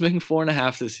 He's making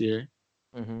 4.5 this year.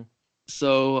 Hmm.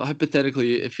 So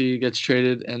hypothetically, if he gets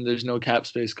traded and there's no cap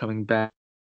space coming back,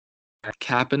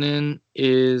 Kapanen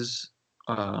is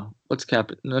what's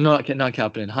Kapanen? No, not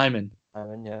Kapanen. Hyman I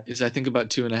mean, yeah, is I think about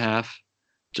 2.5.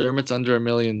 Dermott's under 1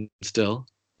 million still.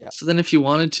 yeah, So then, if you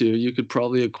wanted to, you could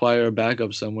probably acquire a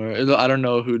backup somewhere. Although I don't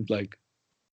know who'd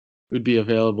be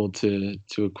available to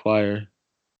acquire.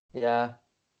 yeah.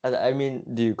 I mean,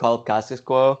 do you call up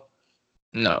Casasquo?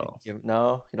 No.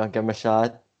 No, you don't give him a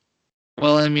shot.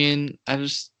 Well, I mean,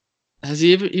 has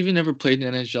he even ever played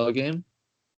an NHL game?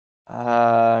 No,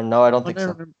 I don't When think I so.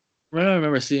 remember, when I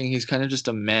remember seeing, he's kind of just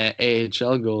a meh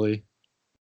AHL goalie.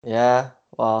 Yeah,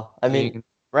 well, I I mean, mean,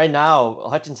 right now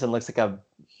Hutchinson looks like a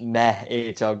meh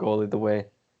AHL goalie the way,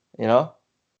 you know.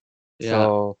 yeah.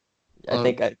 So Uh,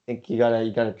 I think you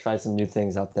gotta try some new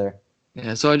things out there.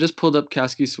 yeah. So I just pulled up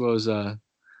Kaskisuo's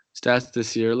stats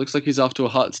this year. Looks like he's off to a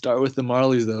hot start with the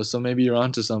Marlies, though. So maybe you're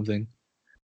onto something.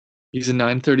 He's a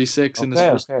 936 in his Okay,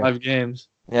 first okay, 5 games.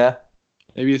 yeah,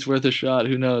 Maybe it's worth a shot.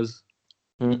 Who knows?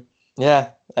 mm. Yeah.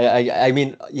 I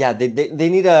mean, yeah,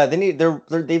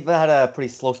 they've had a pretty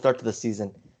slow start to the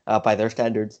season, by their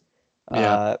standards.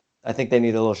 Yeah. I think they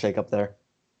need a little shake up there.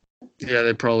 Yeah,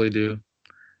 they probably do.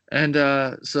 And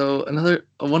so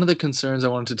one of the concerns I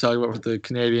wanted to talk about with the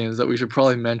Canadians that we should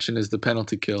probably mention is the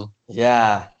penalty kill.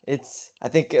 Yeah, I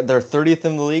think they're 30th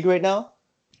in the league right now.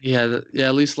 Yeah, yeah.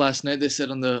 At least last night they said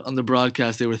on the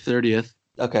broadcast they were 30th,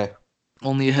 Okay.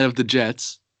 only ahead of the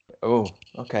Jets. Oh,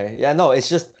 okay. Yeah, no, it's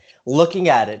just looking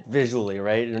at it visually,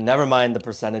 right? Never mind the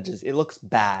percentages. It looks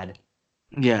bad.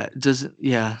 Yeah, does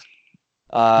yeah.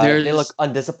 They look There's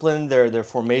undisciplined. Their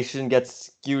formation gets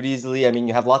skewed easily. I mean,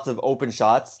 you have lots of open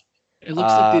shots. It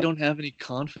looks like they Uh, don't have any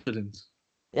confidence.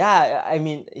 yeah, I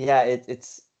mean, yeah,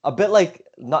 it's a bit like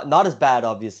not as bad,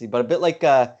 obviously, but a bit like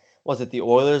was it the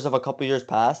Oilers of a couple years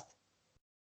past?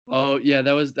 Oh yeah,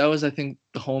 that was I think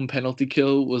the home penalty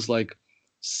kill was like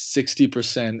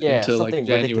 60% Yeah, into like something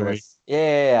January. ridiculous.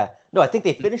 Yeah. No, I think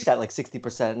they finished at like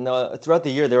 60%. And throughout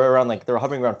the year, they were around they were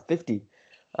hovering around 50.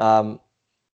 Um,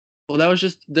 Well, that was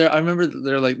just their. I remember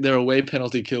their away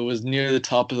penalty kill was near the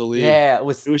top of the league. yeah, it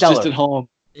was It was just at stellar. home.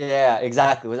 Yeah,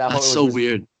 exactly. It was at home. That's It so was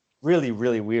weird. really,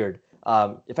 really weird.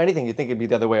 If anything, you'd think it'd be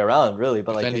the other way around, really.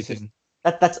 But If like, it's just anything,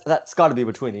 that's got to be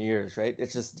between the years, right?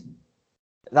 It's just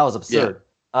that was yeah, absurd.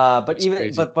 But it's even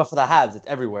crazy. but for the Habs, it's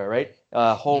everywhere, right?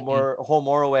 Mhm. Home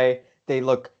or away, they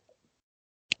look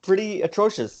pretty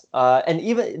atrocious. And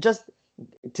even just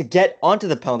to get onto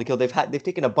the penalty kill, they've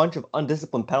taken a bunch of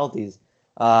undisciplined penalties,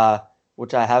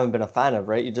 which I haven't been a fan of.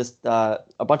 Right, you just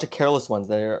a bunch of careless ones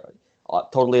that are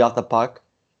totally off the puck.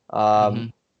 Um,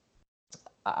 Mhm.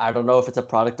 I don't know if it's a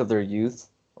product of their youth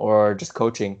or just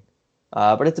coaching,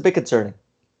 but it's a bit concerning.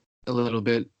 A little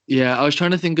bit. Yeah, I was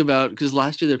trying to think about because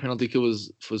last year their penalty kill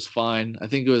was fine. I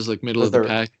think it was like It middle was of the their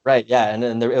pack. right, yeah, and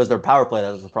then it was their power play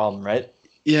that was the problem, right?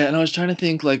 Yeah, and I was trying to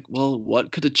think like, well,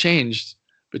 what could have changed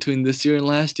between this year and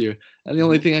last year? And the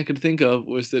only Hmm. thing I could think of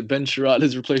was that Ben Sherratt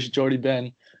has replaced Jordy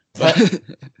Ben. But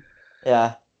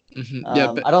Yeah,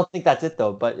 yeah, but I don't think that's it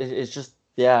though. But it's just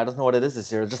yeah, I don't know what it is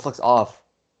this year. It just looks off.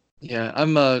 yeah,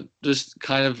 I'm just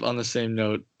kind of on the same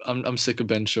note. I'm sick of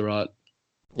Ben Sherratt.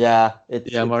 Yeah,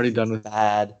 Yeah, I'm already done it's with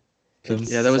bad. him.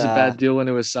 Yeah, that It's was a bad deal when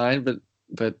it was signed,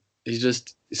 but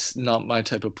he's not my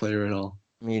type of player at all.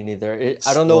 Me neither.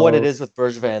 I don't know what it Slow. is with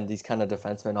Bergevin and these kind of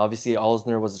defensemen. Obviously,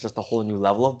 Alsner was just a whole new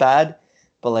level of bad,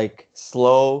 but like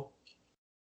slow,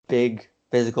 big,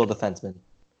 physical defensemen,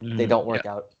 they don't Yeah, work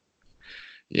out.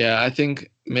 yeah. I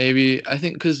think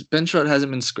because Ben Sherratt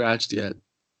hasn't been scratched yet.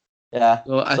 Yeah.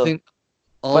 So I So, think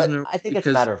but Alsner I think it's a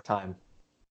because matter of time.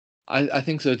 I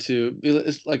think so too.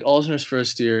 It's like Alsner's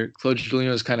first year. Claude Julien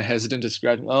was kind of hesitant to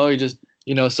scratch him. Oh, he just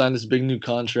signed this big new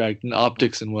contract and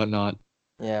optics and whatnot.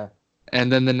 Yeah, And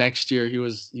then the next year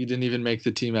he didn't even make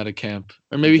the team out of camp.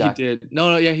 Or maybe he exactly. did.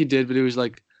 No, yeah, he did, but it was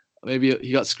like maybe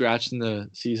he got scratched in the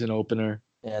season opener.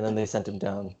 Yeah, and then they sent him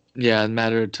down. Yeah, a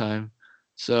matter of time.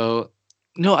 So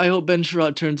no, I hope Ben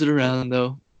Sherratt turns it around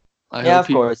though. I Yeah, hope of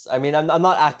he course. I mean, I'm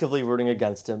not actively rooting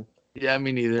against him, yeah,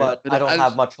 me neither. but I But don't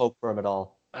have much hope for him at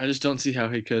all. I just don't see how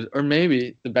he could. Or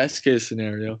maybe the best case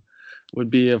scenario would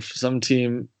be if some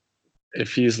team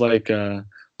if he's like a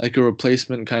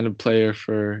replacement kind of player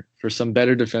for some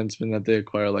better defenseman that they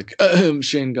acquire, like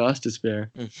Shane Gostisbehere.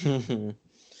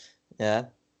 Yeah.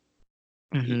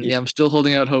 Yeah, I'm still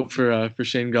holding out hope for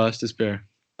Shane Gostisbehere.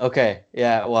 Okay.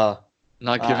 Yeah. Well,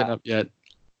 Not uh, giving up yet.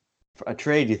 for a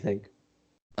trade, you think?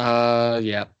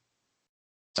 Yeah,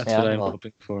 that's what Yeah. I'm Well,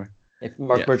 hoping for. if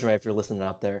Mark Yeah, Bergevin, if you're listening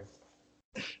out there,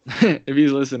 if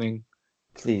he's listening,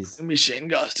 please. give me Shane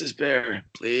Gostisbehere,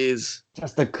 please.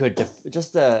 Just a good,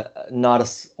 just a not a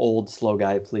old slow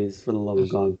guy, please, for the love of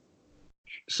God.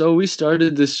 So we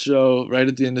started this show right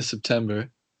at the end of September.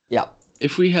 Yeah,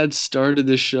 If we had started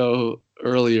this show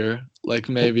earlier, like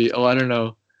maybe, I don't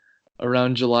know,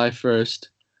 around July 1st,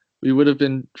 we would have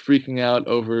been freaking out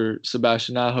over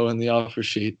Sebastian Aho and the offer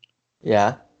sheet,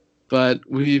 yeah. but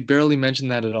we barely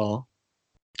mentioned that at all.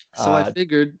 So I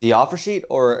figured The offer sheet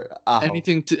or Aho?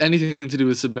 anything to do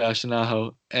with Sebastian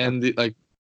Aho and Okay.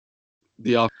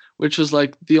 the offer, which was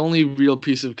like the only real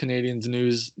piece of Canadians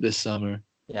news this summer,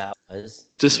 Yeah, it was.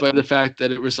 despite the fact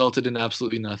that it resulted in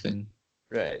absolutely nothing.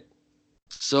 Right.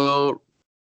 So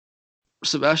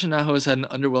Sebastian Aho has had an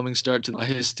underwhelming start to by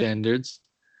his standards.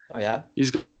 Oh yeah.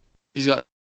 He's he's got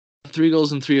 3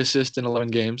 goals and 3 assists in 11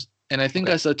 games, and I think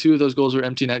Okay. I saw 2 of those goals were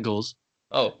empty net goals.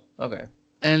 Oh, okay.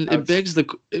 And Ouch.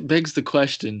 it begs the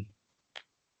question: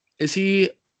 is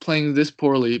he playing this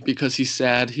poorly because he's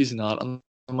sad he's not on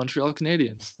the Montreal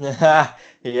Canadiens?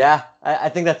 Yeah, I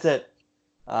think that's it.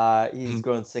 He's Mhm.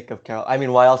 grown sick of Carol. I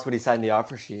mean, why else would he sign the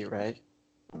offer sheet, right?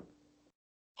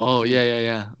 Oh He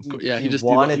yeah. Of course, yeah, he he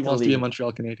wanted to wants to be a leave.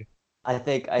 Montreal Canadian. I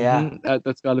think, yeah.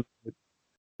 That's got to be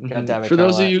it. God damn it, For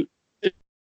those of Carolina. you,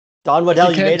 Don if you Waddell,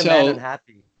 you can't made a man tell,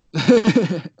 unhappy.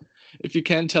 if you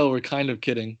can't tell, we're kind of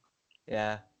kidding.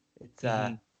 Yeah, it's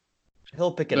Mhm.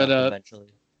 he'll pick it But up eventually.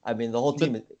 I mean, the whole but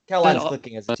team is that Carolina's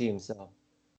clicking as a team, so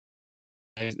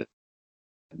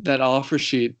that offer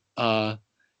sheet,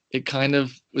 it kind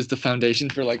of was the foundation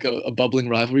for like a bubbling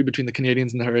rivalry between the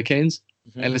Canadians and the Hurricanes,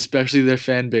 and Mhm. especially their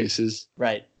fan bases.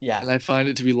 Right, yeah. And I find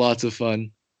it to be lots of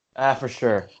fun. For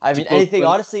sure. I To mean, quote anything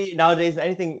one, honestly nowadays,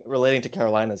 anything relating to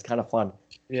Carolina is kind of fun.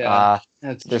 yeah, Uh,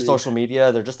 that's their true. social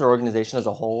media, they're just their organization as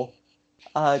a whole.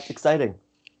 It's exciting.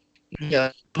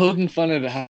 Yeah, poking fun at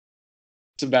how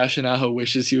Sebastian Aho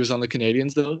wishes he was on the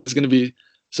Canadians though is going to be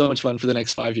so much fun for the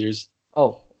next 5 years.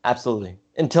 Oh, Absolutely.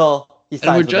 Until he And we're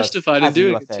signs with us justified in as a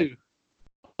doing it UFA. too.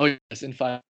 Oh yes, in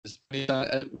 5 years. He's not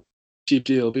a cheap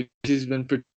deal because he's been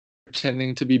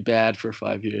pretending to be bad for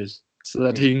 5 years so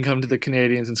that he can come to the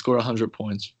Canadians and score 100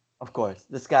 points. Of course.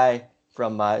 This guy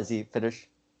from is he Finnish?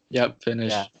 Yep, Yeah,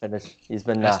 finish. Finnish. He's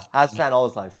been Yes. Habs fan all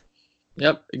his life.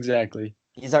 Yep, exactly.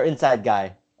 He's our inside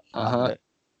guy. Uh-huh.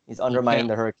 He's You undermining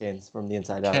the Hurricanes from the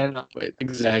inside out. cannot wait.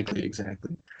 Exactly. Yeah.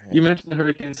 You mentioned the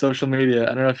Hurricane social media.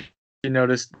 I don't know if you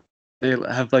noticed they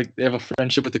have a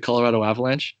friendship with the Colorado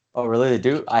Avalanche. Oh, really? They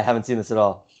do? I haven't seen this at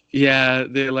all. Yeah,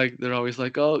 they're always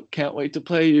like, "Oh, can't wait to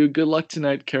play you. Good luck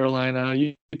tonight, Carolina.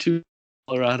 You too,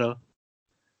 Colorado."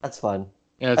 That's fun.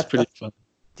 Yeah, it's pretty That's fun.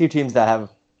 two teams that have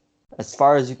as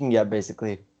far as you can get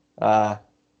basically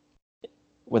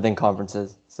within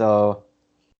conferences. So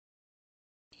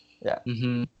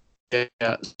Mm-hmm.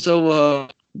 Yeah. So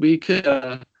we could.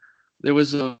 There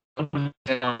was a I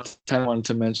wanted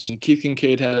to mention. Keith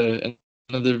Kincaid had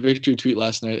another victory tweet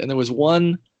last night, and there was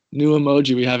one new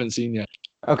emoji we haven't seen yet.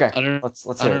 okay, I don't. let's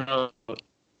I hear don't it. know.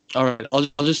 All right,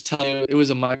 I'll just tell you. It was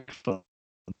a microphone.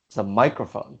 It's a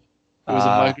microphone. It was a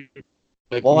microphone.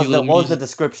 Like What was the music.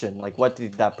 description? Like what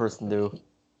did that person do?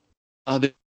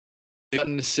 They got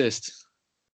an assist.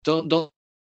 Don't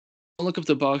look up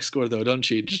the box score though. Don't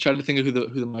cheat. Just try to think of who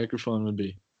the microphone would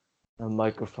be. A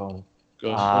microphone. Go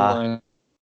full line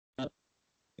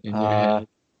in your head.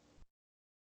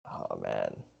 Oh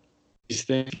man. He's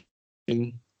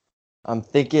thinking. I'm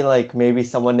thinking like maybe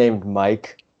someone named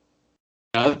Mike.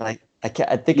 Yeah, Like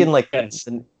I'm thinking like yes.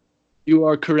 You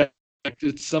are correct.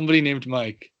 It's somebody named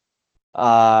Mike.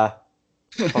 for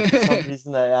some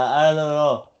reason I don't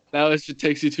know. Now it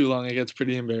takes you too long. It gets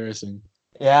pretty embarrassing.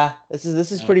 Yeah, this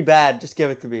is pretty bad. Just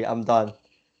give it to me. I'm done.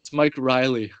 It's Mike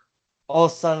Riley. Oh,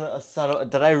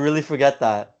 did I really forget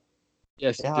that?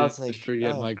 Yes, Yeah, you I was did like,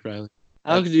 forget oh, Mike Riley.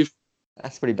 How could you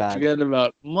that's pretty bad. forget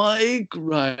about Mike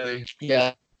Riley?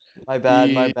 Yeah. My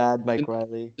bad, Mike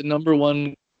Riley. The number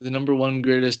one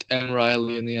greatest M.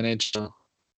 Riley in the NHL.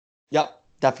 Yep,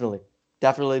 definitely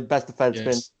best defenseman.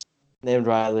 Yes. Named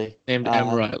Riley. Named M.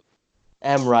 Riley.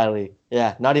 M. Riley.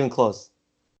 Yeah, not even close.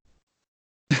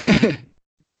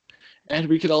 And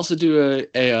we could also do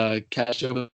a catch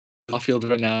up with Caulfield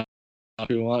right now if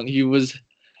you want. He was,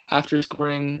 after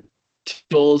scoring 2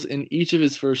 goals in each of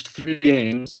his first 3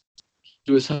 games,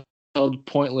 he was held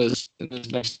pointless in his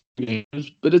next 2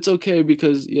 games. But it's okay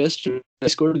because yesterday he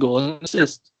scored a goal and an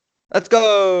assist. Let's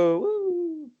go!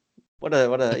 Woo! What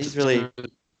a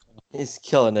he's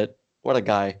killing it. What a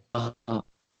guy.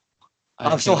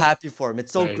 I'm so happy for him.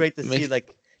 It's so great to see a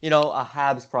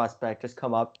Habs prospect just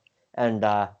come up and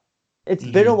it's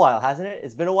been a while, hasn't it?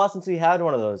 It's been a while since we had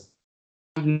one of those.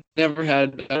 I've never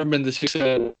been this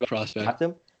excited prospect.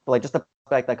 But like just a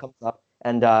prospect that comes up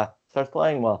and starts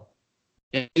playing well.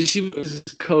 Yeah, you see his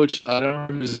coach, I don't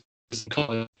remember his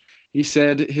college. He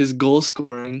said his goal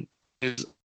scoring is the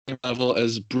same level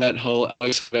as Brett Hull,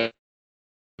 Alex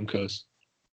Stamkos.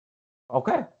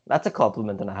 Okay, that's a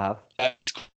compliment and a half.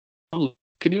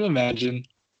 Can you imagine?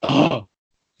 Oh,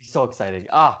 so exciting!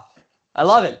 I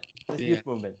love it. This youth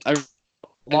movement. I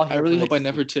really hope I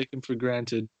never take him for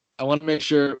granted. I want to make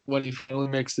sure when he finally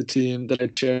makes the team that I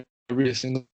cheer every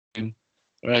single game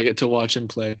where I get to watch him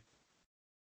play.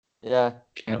 Yeah.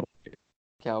 Can't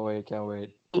wait.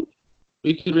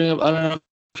 We could bring up, I don't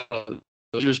know,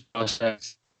 Dodgers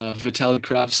prospects, Vitaly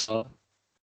Kravtsov,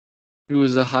 who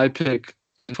was a high pick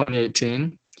in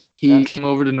 2018. He came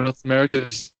over to North America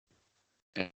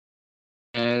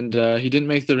and he didn't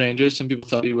make the Rangers. Some people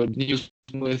thought he would. He was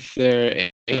with their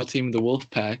AL team, the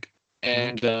Wolfpack,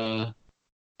 and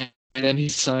then he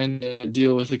signed a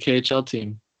deal with the KHL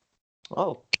team.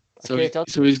 Oh, so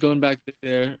he's going back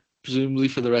there, presumably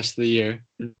for the rest of the year.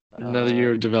 Another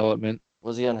year of development.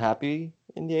 Was he unhappy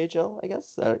in the AHL, I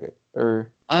guess?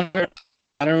 Or I don't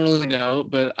really know,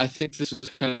 but I think this was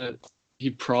kind of, he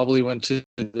probably went to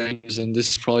the Rangers, and this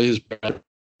is probably his bread.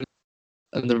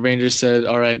 And the Rangers said,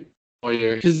 all right,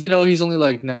 because he's only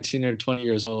like 19 or 20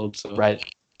 years old, so right.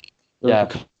 Yeah,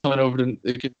 coming over to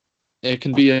it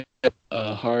can be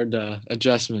a hard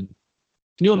adjustment.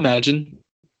 Can you imagine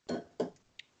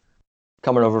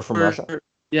coming over from Russia?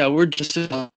 Yeah, we're just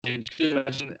can you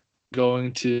imagine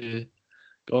going to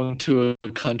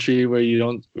a country where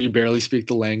you barely speak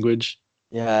the language?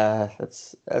 Yeah,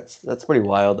 that's pretty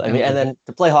wild. I mean, and then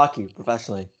to play hockey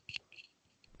professionally.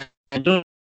 I don't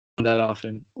know that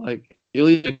often. Like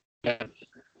Ilya,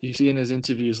 you see in his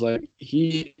interviews, like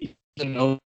he doesn't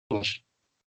know English,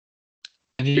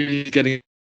 and he's getting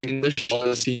English. All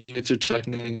his teammates are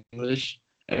talking English.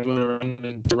 Everyone around him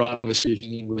in Toronto is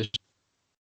speaking English.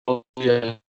 Oh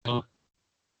yeah,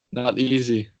 Not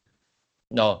easy.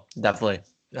 No, definitely.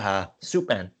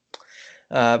 Superman.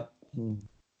 Uh,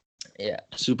 yeah.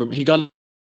 Superman. He got.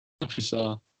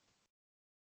 Saw.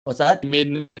 What's that?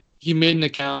 He made an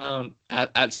account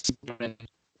at Superman.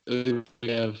 We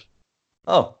have.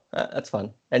 Oh, that's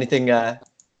fun. Anything?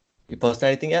 You post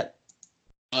anything yet?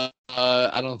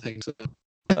 I don't think so.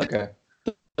 Okay.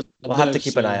 We'll have to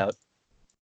keep an eye out.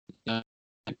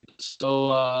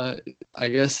 So I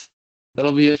guess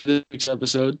that'll be it for this week's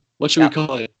episode. What should we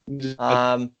call it?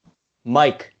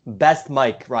 Mike. Best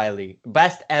Mike Riley.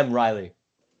 Best M Riley.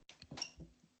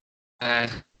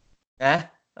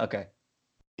 Okay.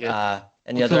 Yeah.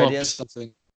 Any other ideas?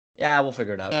 Something. Yeah, we'll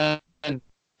figure it out. And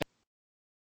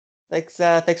Thanks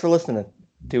for listening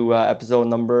to episode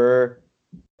number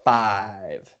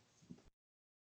 5.